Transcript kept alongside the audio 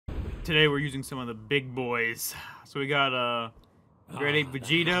today we're using some of the big boys. So we got Great Ape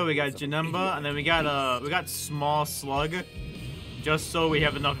Vegeta, we got Janemba, and then we got Small Slug, just so we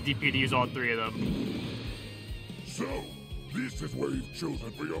have enough DP to use all three of them. So, this is where you've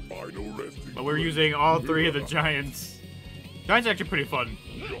chosen for your final resting. But we're using all three of the Giants. Giants are actually pretty fun.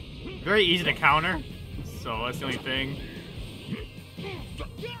 Very easy to counter, so that's the only thing.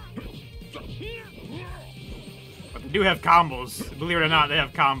 But they do have combos. Believe it or not, they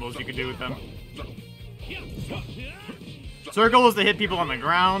have combos you can do with them. Circle is to hit people on the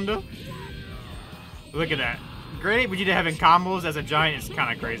ground. Look at that. Great, but you having combos as a giant is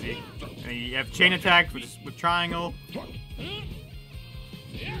kind of crazy. And you have chain attack with triangle.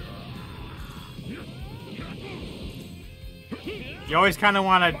 You always kind of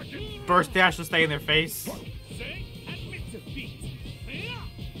want to burst dash to stay in their face.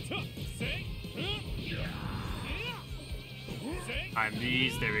 Time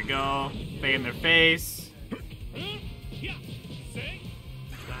these, there we go. Stay in their face.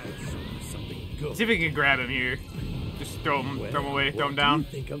 See if we can grab him here. Just throw him away, throw him down.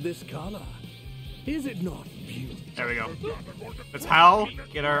 Think of this color. Is it not beautiful? There we go. Let's howl.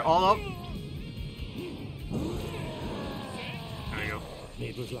 Get our all up. There we go.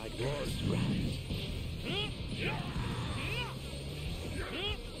 It was like this, right?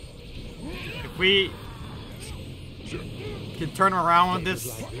 If we can turn around with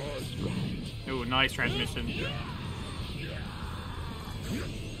this. Ooh, nice transmission.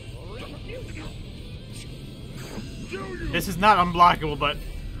 This is not unblockable, but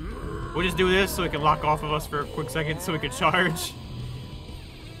we'll just do this so we can lock off of us for a quick second so we can charge.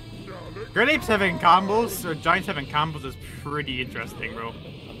 Great Apes having combos, or Giants having combos is pretty interesting, bro.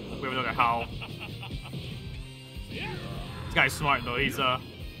 We have another howl. This guy's smart, though. He's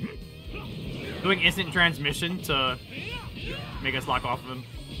doing instant transmission to make us lock off of him.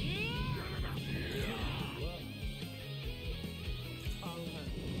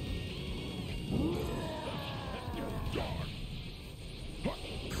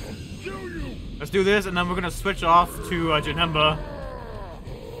 Let's do this, and then we're gonna switch off to Janemba.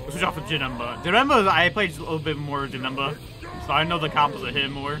 We'll switch off with Janemba. Janemba, I played a little bit more Janemba, so I know the combos that hit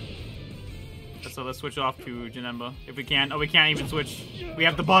him more. So let's switch off to Janemba if we can. Oh, we can't even switch. We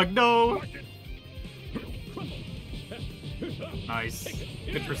have the bug. No. Nice.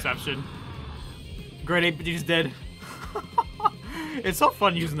 Good perception. Great Ape Vegeta's dead. It's so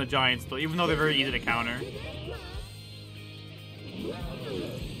fun using the Giants, though, even though they're very easy to counter.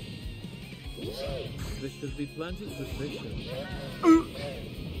 This should be plenty sufficient.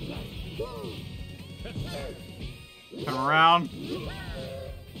 Come around. Yeah,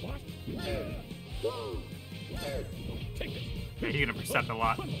 he's gonna percept a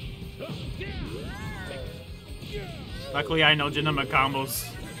lot. Luckily, I know Janemba combos.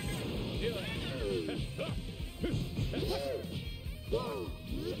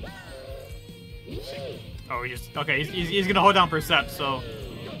 Oh, he's gonna hold down percept, so.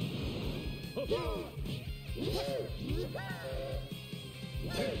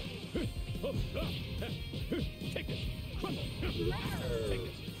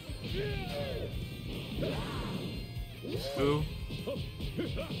 Ooh.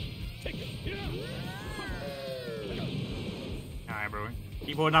 Alright, bro.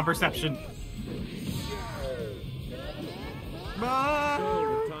 Keep holding on perception.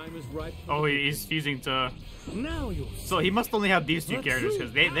 Oh, he's fusing to. So he must only have these two characters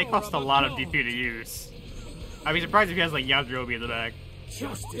because they cost a lot of DP to use. I'd be surprised if he has like Yajirobe in the back.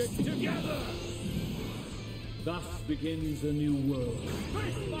 Justice together. Thus begins a new world.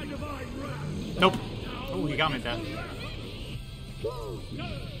 Nope. Oh, he got me with that.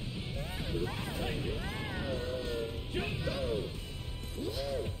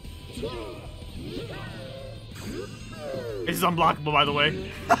 This is unblockable, by the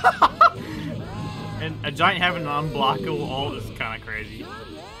way. And a giant having an unblockable ult is kind of crazy.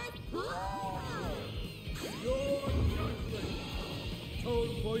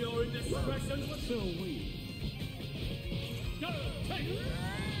 For your indiscretion, so we.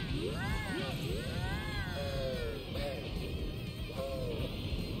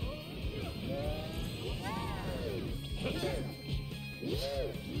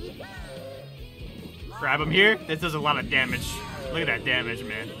 Grab him here. This does a lot of damage. Look at that damage,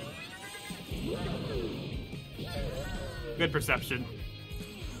 man. Good perception.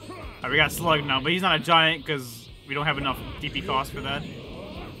 Alright, we got Slug now, but he's not a giant because we don't have enough DP cost for that.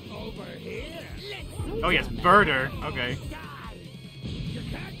 Oh yes, Birder. Okay.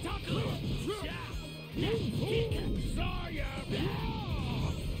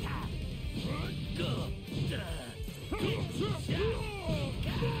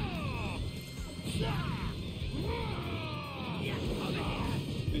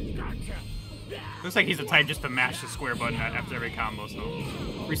 Looks like he's the type just to mash the square button after every combo, so.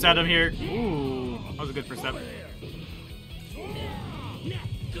 Reset him here. Ooh, that was a good percep.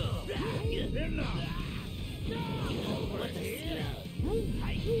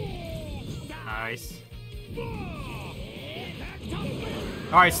 Nice.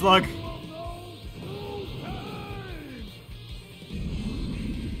 Alright, Slug.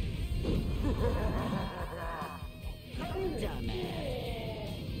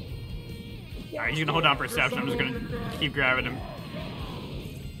 Alright, he's gonna hold down perception. I'm just gonna keep grabbing him.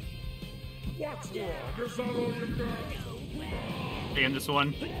 Taking this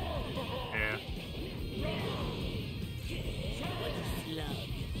one. Yeah.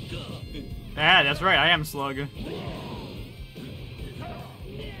 Ah, that's right, I am Slug.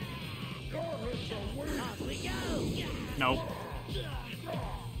 Nope.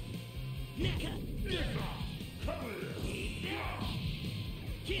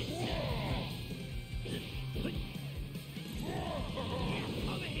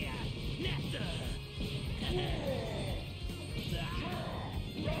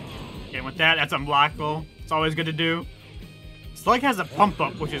 Okay, with that, that's unblockable. It's always good to do. Slug has a pump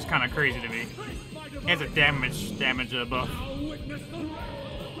up, which is kind of crazy to me. He has a damage buff.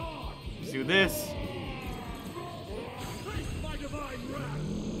 Let's do this.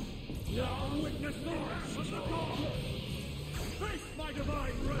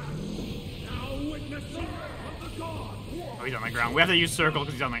 Oh, he's on the ground. We have to use circle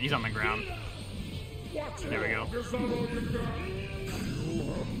because he's on the ground. There we go.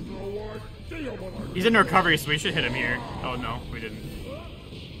 He's in recovery, so we should hit him here. Oh no, we didn't.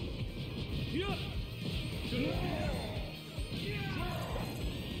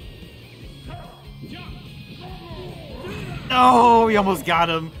 Oh, we almost got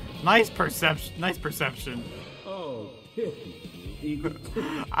him. Nice perception. Nice perception. Oh,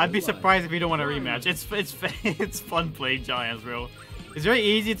 I'd be surprised if you don't want a rematch. It's fun playing Giants, bro. It's very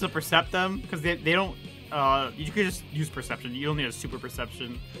easy to percept them because they don't. You could just use perception. You don't need a super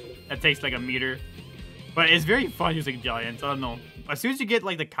perception. That takes like a meter. But it's very fun using Giants. I don't know. As soon as you get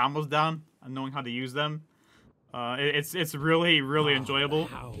like the combos down and knowing how to use them, it's really enjoyable.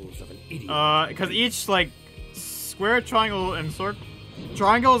 Because each like square, triangle, and circle.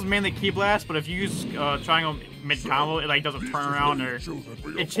 Triangle is mainly key blast, but if you use triangle mid combo, it like does a turnaround or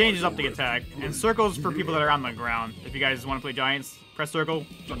it changes up the attack. And circles for people that are on the ground. If you guys want to play Giants, press circle,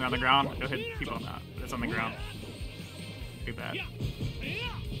 jump on the ground, it'll hit people on that. That's on the ground. Pretty bad.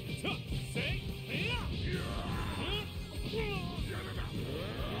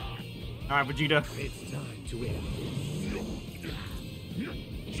 Alright, Vegeta. It's time to end.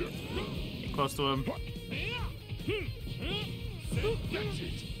 Get close to him.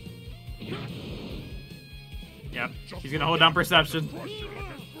 Yep, he's gonna hold down perception.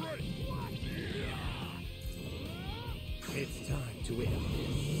 It's time to end.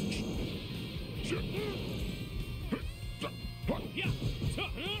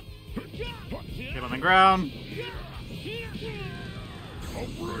 Get him on the ground.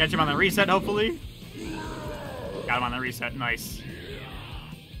 Catch him on the reset, hopefully. Got him on the reset, nice.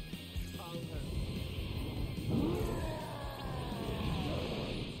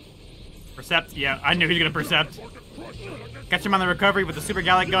 Percept, yeah, I knew he was gonna percept. Catch him on the recovery with the Super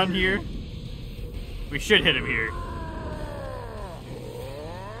Gallic gun here. We should hit him here.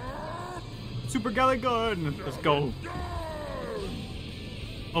 Super Gallic gun! Let's go.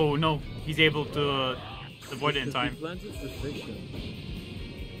 Oh no, he's able to avoid it in time.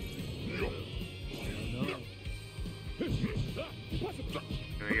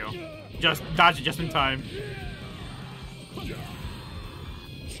 There we go. Just dodge it just in time.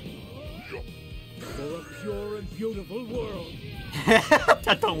 For a pure and beautiful world.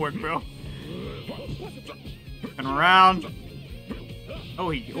 That don't work, bro. Turn around. Oh,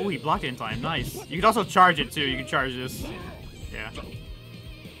 he blocked it in time. Nice. You can also charge it too. You can charge this. Yeah.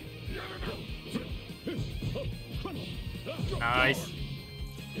 Nice.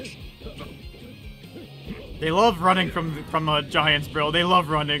 They love running from Giants, bro. They love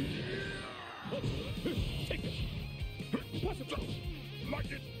running.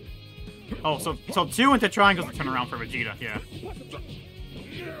 Oh, so 2 into triangles to turn around for Vegeta, yeah.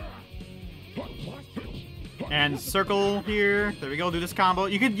 And circle here. There we go. Do this combo.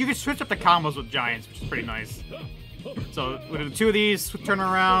 You could switch up the combos with Giants, which is pretty nice. So we do 2 of these, turn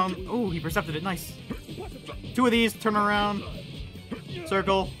around. Oh, he percepted it. Nice. 2 of these, turn around.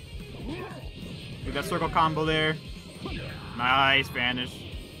 Circle. We got circle combo there. Nice, vanish.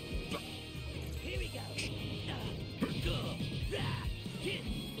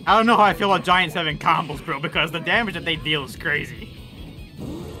 I don't know how I feel about Giants having combos, bro, because the damage that they deal is crazy.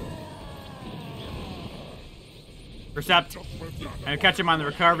 Percept. And catch him on the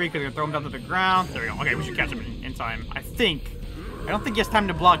recovery because we're gonna throw him down to the ground. There we go. Okay, we should catch him in time. I think. I don't think he has time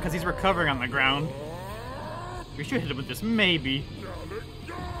to block because he's recovering on the ground. We should hit him with this, maybe.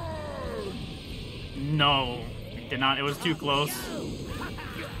 No, we did not. It was too close.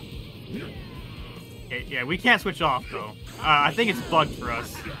 Okay, yeah, we can't switch off though. I think it's bugged for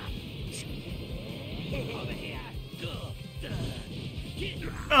us.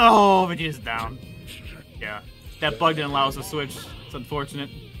 Oh, Vegeta's down. Yeah, that bug didn't allow us to switch. It's unfortunate.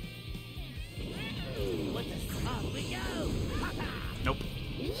 Nope.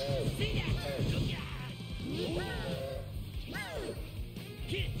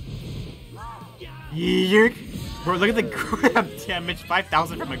 Yerk. Bro, look at the grab damage.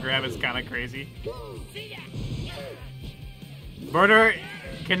 5,000 from a grab is kind of crazy. Murder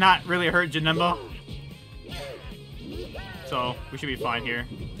cannot really hurt Janemba. So, we should be fine here.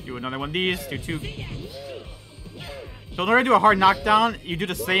 Do another one of these. Do two. So in order to do a hard knockdown, you do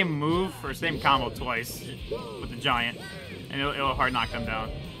the same move or same combo twice with the giant. And it'll hard knock them down.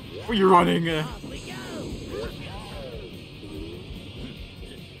 Where you running?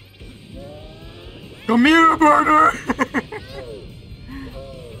 Come here, Murder!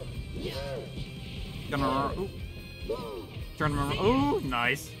 Turn him around. Ooh,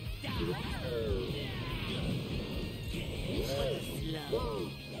 nice.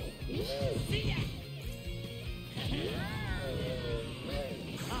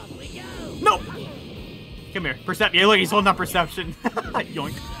 Nope! Come here. Percept. Yeah, look, he's holding up perception.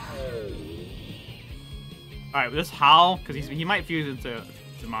 Yoink. Alright, this Howl, because he might fuse into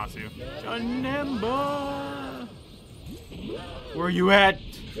Zamasu. Janemba! Where you at,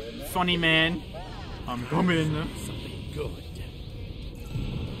 funny man? I'm coming.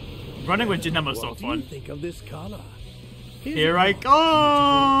 Running with Janemba is so fun. Think of this color. Here I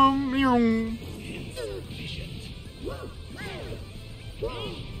come!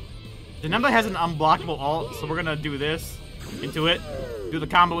 Janemba has an unblockable ult, so we're gonna do this into it. Do the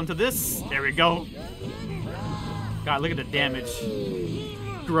combo into this. There we go. God, look at the damage.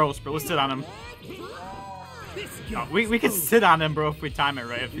 Gross, bro. Let's sit on him. Oh, we can sit on him, bro, if we time it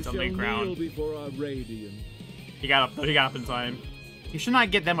right. If he's on the ground. He got up, though. He got up in time. He should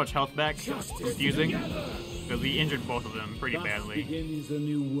not get that much health back. Confusing. Because we injured both of them pretty badly. Begins a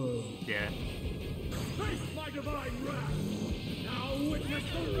new world. Yeah. My divine wrath. Now witness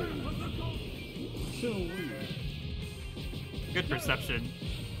the wrath of the gods. So weird. Good perception.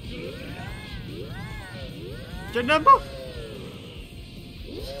 Janemba!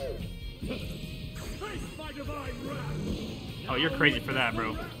 My divine wrath. Oh, you're crazy for that,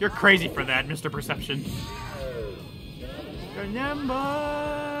 bro. You're crazy for that, Mr. Perception.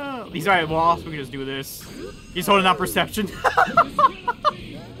 Janemba! He's alright, well, we can just do this. He's holding out Perception.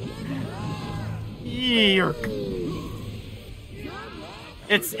 Yerk.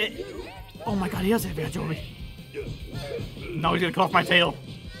 Oh my god, he does have advantage over me. No, he's gonna cut off my tail.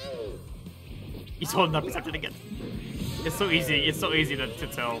 He's holding up Perception again. It's so easy to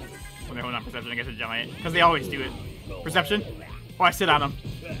tell when they're holding up Perception against a giant. Because they always do it. Perception? Oh, I sit on him.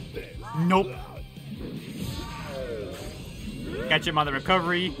 Nope. Catch him on the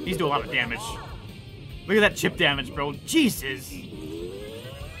recovery. He's doing a lot of damage. Look at that chip damage, bro. Jesus.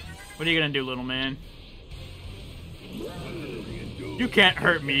 What are you gonna do, little man? You can't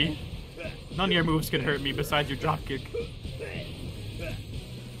hurt me. None of your moves can hurt me besides your dropkick.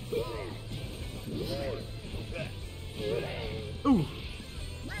 Ooh.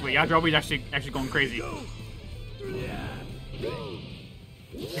 Wait, Yajirobe's actually going crazy.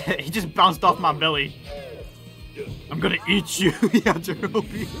 He just bounced off my belly. I'm gonna eat you,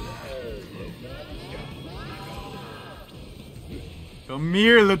 Yajirobe. Come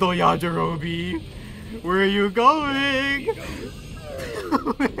here, little Yajirobe. Where are you going?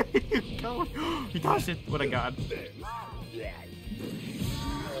 Where are you going? He dodged it. What a god.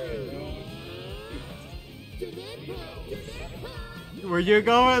 Where you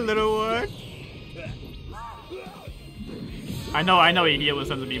going, little one? I know he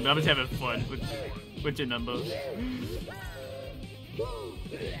listens to me, but I'm just having fun with Janemba.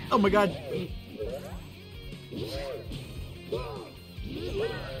 Oh my god.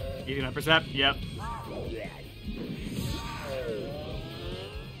 He's gonna Percept? Yep.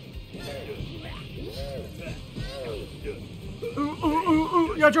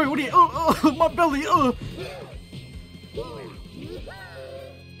 Ooh, yeah, Joey, what are you? Oh, my belly,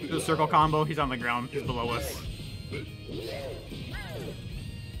 The circle combo, he's on the ground, he's below us.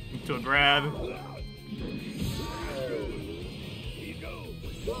 To a grab.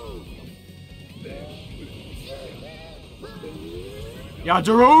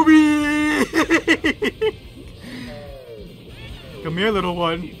 Yajirobe! Come here, little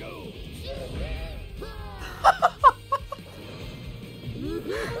one. He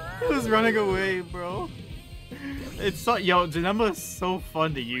was running away, bro. It's so Janemba is so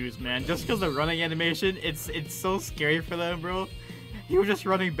fun to use, man. Just because the running animation, it's so scary for them, bro. He was just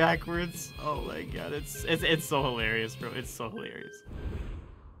running backwards. Oh my god, it's so hilarious, bro. It's so hilarious.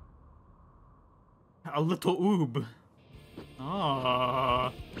 A little oob.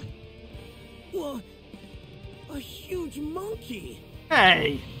 Oh. What? A huge monkey.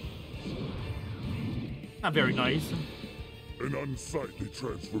 Hey. Not very nice. An unsightly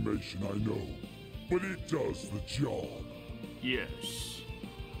transformation, I know, but it does the job. Yes.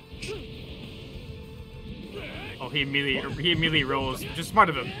 Oh, he immediately rolls. Just smart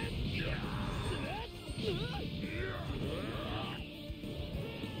of him.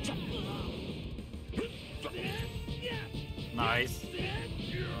 Nice.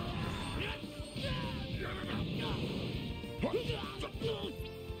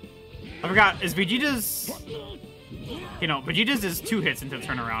 I forgot, is Vegeta's... You know, Vegeta's is 2 hits into the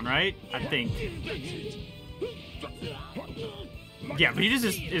turnaround, right? I think. Yeah, Vegeta's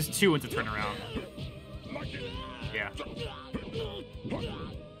is 2 into turnaround. Yeah.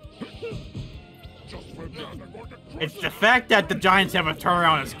 It's the fact that the Giants have a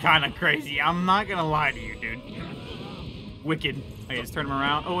turnaround is kind of crazy. I'm not gonna lie to you, dude. Wicked. Okay, let's turn him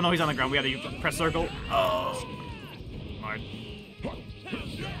around. Oh no, he's on the ground. We gotta press circle. Oh. Lord.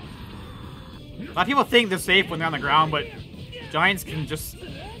 A lot of people think they're safe when they're on the ground, but Giants can just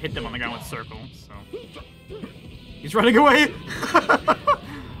hit them on the ground with circle, so. He's running away!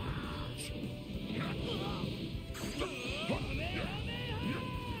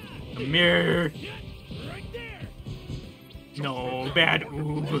 Come here! No, bad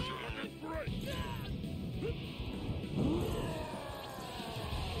oob.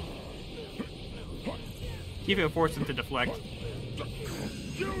 Keep it, force him to deflect.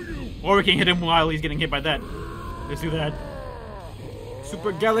 Or we can hit him while he's getting hit by that. Let's do that.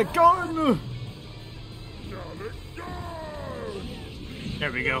 Super Gallic-Gun!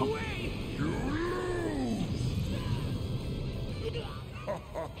 There we go.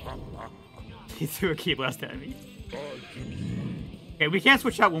 He threw a key blast at me. Okay, we can't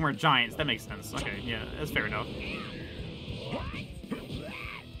switch out when we're Giants. That makes sense. Okay, yeah, that's fair enough.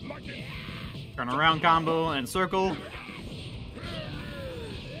 Turn around combo and circle.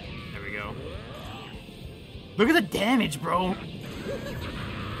 There we go. Look at the damage, bro.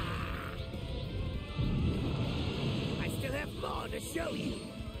 I still have more to show you.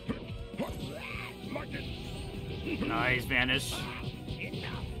 Nice, vanish.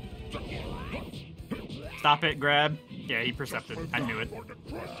 Stop it, grab. Yeah, he percepted. I knew it. I've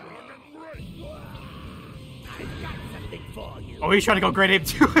got something for you. Oh, he's trying to go great ape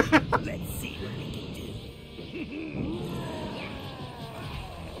too. Let's see what we can do.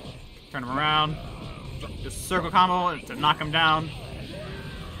 Turn him around. Just circle combo to knock him down.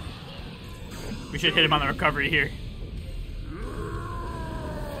 We should hit him on the recovery here.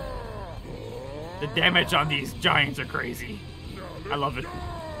 The damage on these Giants are crazy. I love it.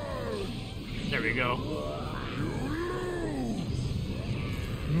 There we go.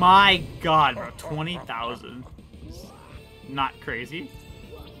 My god, bro. 20,000. Not crazy.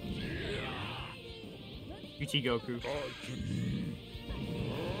 UT Goku.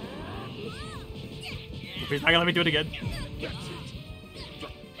 He's not gonna let me do it again.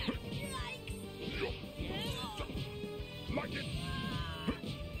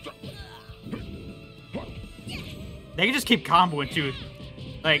 They can just keep comboing too.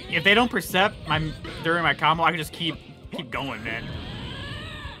 Like, if they don't percept during my combo, I can just keep going, man.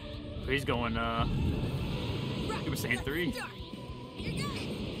 So he's going, he was saying 3.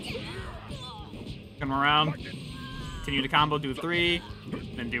 Come around, continue to combo, do 3,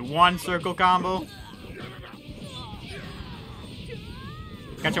 then do 1 circle combo.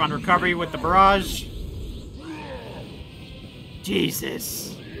 Catch him on recovery with the barrage.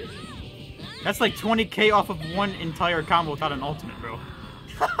 Jesus. That's like 20k off of 1 entire combo without an ultimate, bro.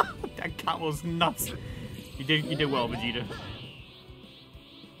 That combo's nuts. You did well, Vegeta.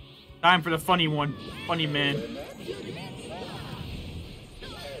 Time for the funny one. Funny man.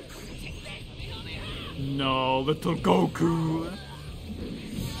 No, little Goku.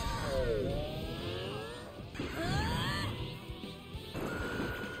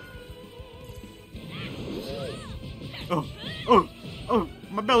 Oh,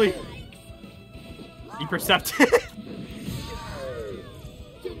 my belly. He percepted.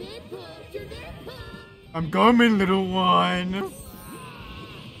 I'm coming, little one.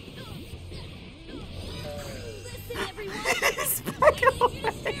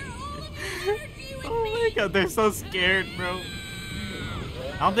 Oh my god, they're so scared, bro.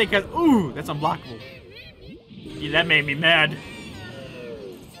 I don't think it has... Ooh, that's unblockable. Yeah, that made me mad.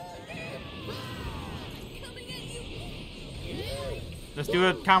 Let's do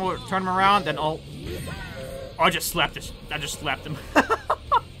a combo, turn him around, then ult. Oh, I just slapped this. I just slapped him.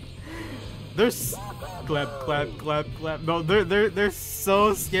 There's clap, clap, clap, clap. No, they're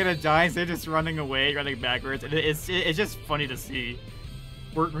so scared of giants. They're just running away, running backwards, and it's just funny to see.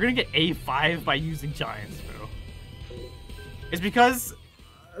 We're gonna get A5 by using giants, bro. It's because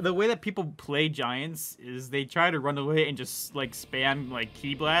the way that people play giants is they try to run away and just like spam like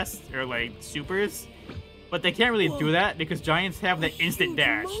key blast or like supers. But they can't really do that because giants have that instant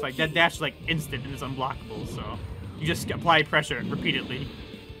dash. Like, that dash is, like, instant and it's unblockable, so... You just apply pressure repeatedly.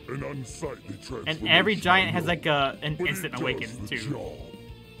 An unsightly transformation. And every giant has, like, an instant awaken, too.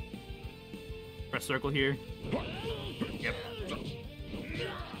 Press circle here. Yep.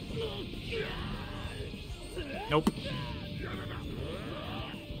 Nope.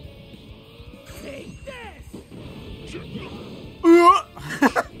 Take this!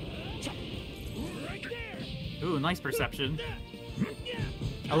 Ooh, nice perception.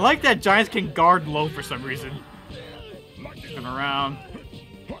 I like that giants can guard low for some reason. Come around.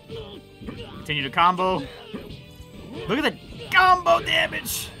 Continue to combo. Look at the combo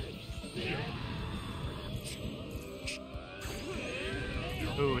damage!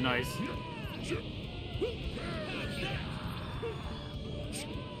 Ooh, nice.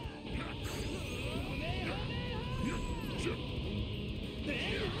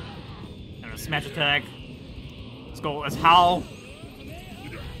 And a smash attack. Let's go, let's howl.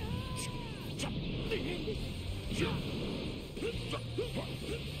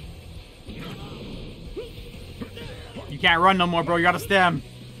 You can't run no more, bro. You gotta stem.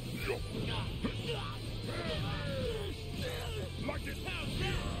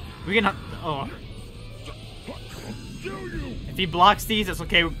 We can... Oh. If he blocks these, it's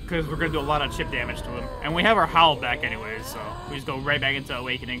okay, because we're gonna do a lot of chip damage to him. And we have our howl back anyways, so we just go right back into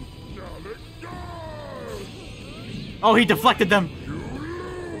awakening. Oh, he deflected them!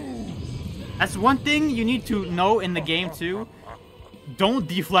 That's one thing you need to know in the game, too. Don't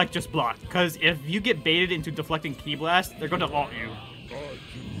deflect, just block. Because if you get baited into deflecting Ki Blast, they're going to ult you.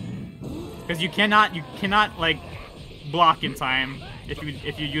 Because you cannot, like, block in time if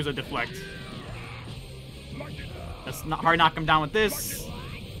you use a deflect. Let's not hard knock him down with this.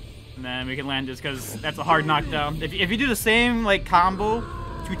 And then we can land this, because that's a hard knockdown. If you do the same, like, combo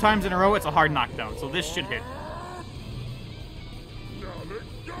 2 times in a row, it's a hard knockdown. So this should hit.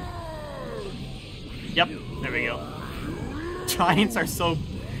 Yep, there we go. Giants are so...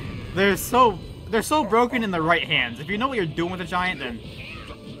 They're so broken in the right hands. If you know what you're doing with a giant, then...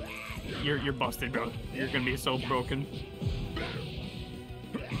 You're busted, bro. You're gonna be so broken.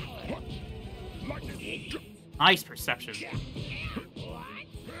 Nice perception.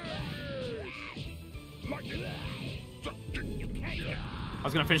 I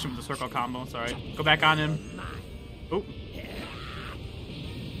was gonna finish him with the circle combo, sorry. Go back on him. Oh.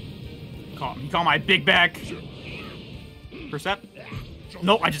 He caught my big back. Percept?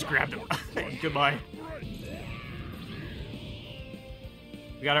 Nope, I just grabbed him. Goodbye.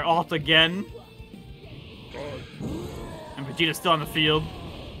 We got our ult again. And Vegeta's still on the field.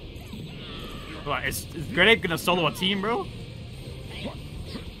 What, is Grenade gonna solo a team, bro?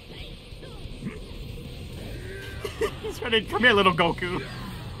 He's ready. Come here, little Goku.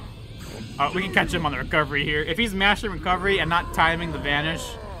 We can catch him on the recovery here. If he's mashing recovery and not timing the vanish,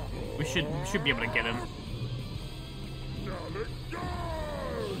 we should be able to get him.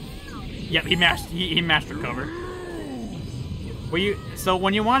 Yep, he mashed recover. So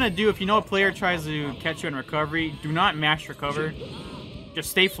when you want to do, if you know a player tries to catch you in recovery, do not mash recover.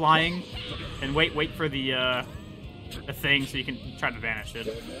 Just stay flying and wait for the thing so you can try to vanish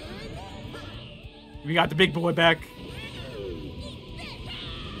it. We got the big boy back.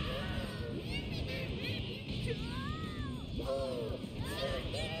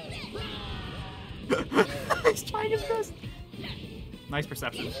 He's trying his best. Nice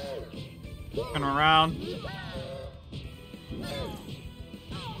perception. Coming around.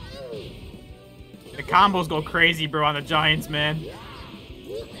 The combos go crazy, bro, on the Giants, man.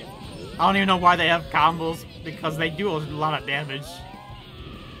 I don't even know why they have combos, because they do a lot of damage.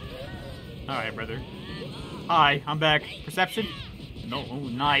 Alright, brother. Hi, I'm back. Perception? No, oh,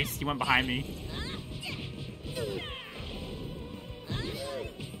 nice. He went behind me.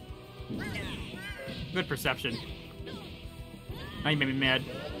 Good perception. Now you made me mad.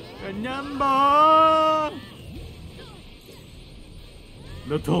 Number!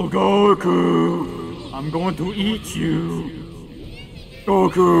 Little Goku! I'm going to eat you!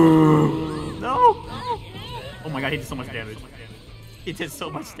 Goku! No! Oh my god, he did so much damage. He did so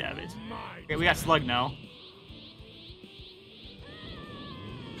much damage. Okay, we got Slug now.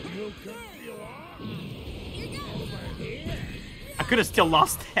 I could have still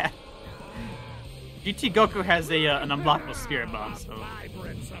lost that. GT Goku has a an unblockable Spirit Bomb, so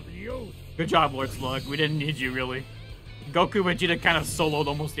good job, Lord Slug. We didn't need you really. Goku Vegeta kind of soloed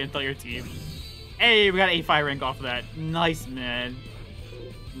almost the entire team. Hey, we got an A5 rank off of that. Nice, man.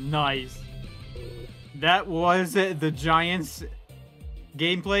 Nice. That was the Giants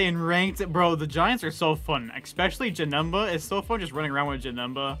gameplay in ranked. Bro, the Giants are so fun. Especially Janemba. It's so fun just running around with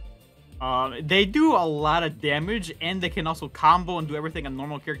Janemba. They do a lot of damage, and they can also combo and do everything a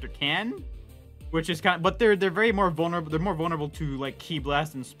normal character can. Which is kind of, but they're very more vulnerable. They're more vulnerable to like Ki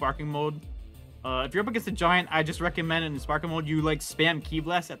Blast and Sparking Mode. If you're up against a Giant, I just recommend in Sparking Mode you like spam Ki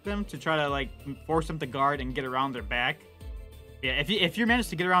Blast at them to try to like force them to guard and get around their back. Yeah, if you manage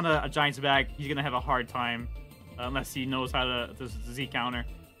to get around a Giant's back, he's gonna have a hard time unless he knows how to Z counter.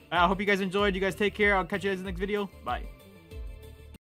 I hope you guys enjoyed. You guys take care. I'll catch you guys in the next video. Bye.